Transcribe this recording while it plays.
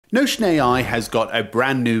Notion AI has got a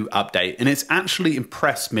brand new update and it's actually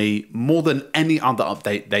impressed me more than any other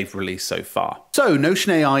update they've released so far. So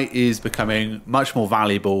Notion AI is becoming much more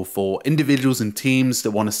valuable for individuals and teams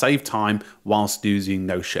that want to save time whilst using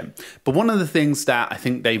Notion. But one of the things that I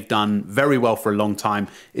think they've done very well for a long time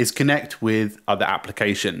is connect with other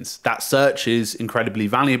applications. That search is incredibly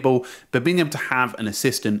valuable, but being able to have an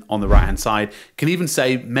assistant on the right-hand side can even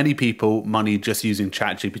save many people money just using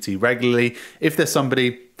ChatGPT regularly if there's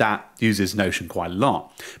somebody that uses Notion quite a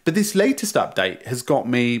lot. But this latest update has got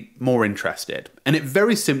me more interested, and it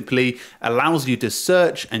very simply allows you to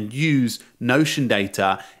search and use Notion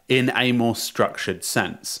data in a more structured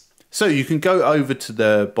sense. So you can go over to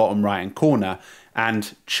the bottom right hand corner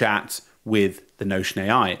and chat with the Notion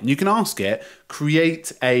AI, and you can ask it,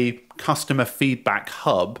 create a customer feedback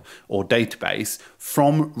hub or database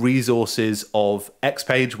from resources of X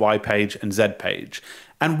page, Y page, and Z page.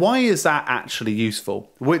 And why is that actually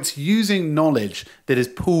useful? Well, it's using knowledge that is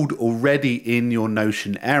pulled already in your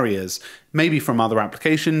Notion areas, maybe from other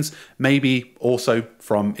applications, maybe also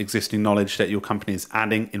from existing knowledge that your company is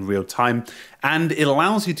adding in real time. And it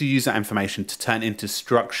allows you to use that information to turn into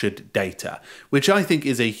structured data, which I think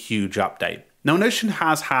is a huge update. Now, Notion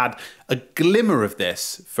has had a glimmer of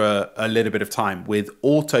this for a little bit of time with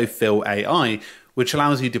Autofill AI, which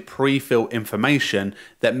allows you to pre-fill information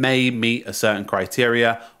that may meet a certain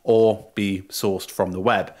criteria or be sourced from the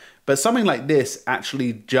web. But something like this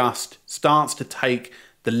actually just starts to take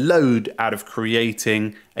the load out of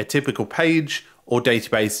creating a typical page or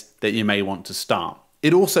database that you may want to start.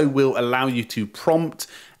 It also will allow you to prompt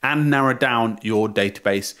and narrow down your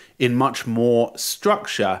database in much more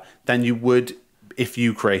structure than you would if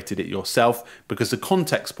you created it yourself, because the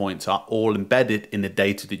context points are all embedded in the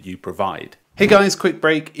data that you provide. Hey guys, quick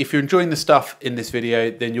break. If you're enjoying the stuff in this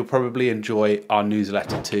video, then you'll probably enjoy our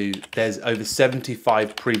newsletter too. There's over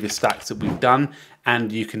 75 previous stacks that we've done,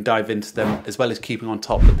 and you can dive into them as well as keeping on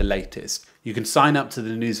top of the latest. You can sign up to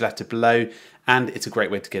the newsletter below, and it's a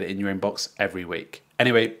great way to get it in your inbox every week.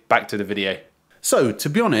 Anyway, back to the video. So to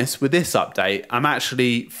be honest, with this update, I'm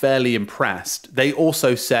actually fairly impressed. They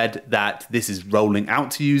also said that this is rolling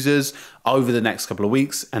out to users over the next couple of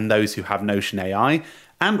weeks and those who have Notion AI.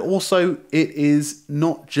 And also, it is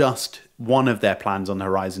not just one of their plans on the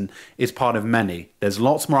horizon, it's part of many. There's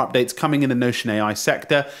lots more updates coming in the Notion AI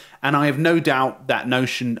sector, and I have no doubt that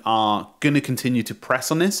Notion are going to continue to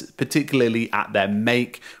press on this, particularly at their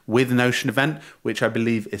Make with Notion event, which I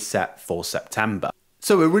believe is set for September.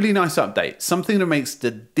 So a really nice update, something that makes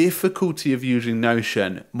the difficulty of using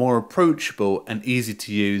Notion more approachable and easy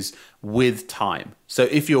to use with time. So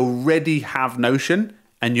if you already have Notion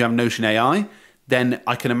and you have Notion AI, then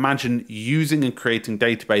I can imagine using and creating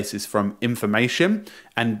databases from information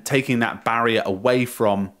and taking that barrier away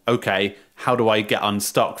from, okay, how do I get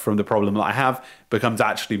unstuck from the problem that I have, becomes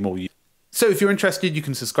actually more useful. So if you're interested, you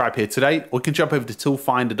can subscribe here today, or you can jump over to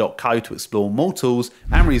toolfinder.co to explore more tools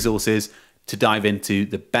and resources to dive into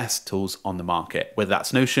the best tools on the market, whether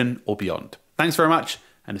that's Notion or beyond. Thanks very much,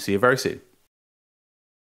 and I'll see you very soon.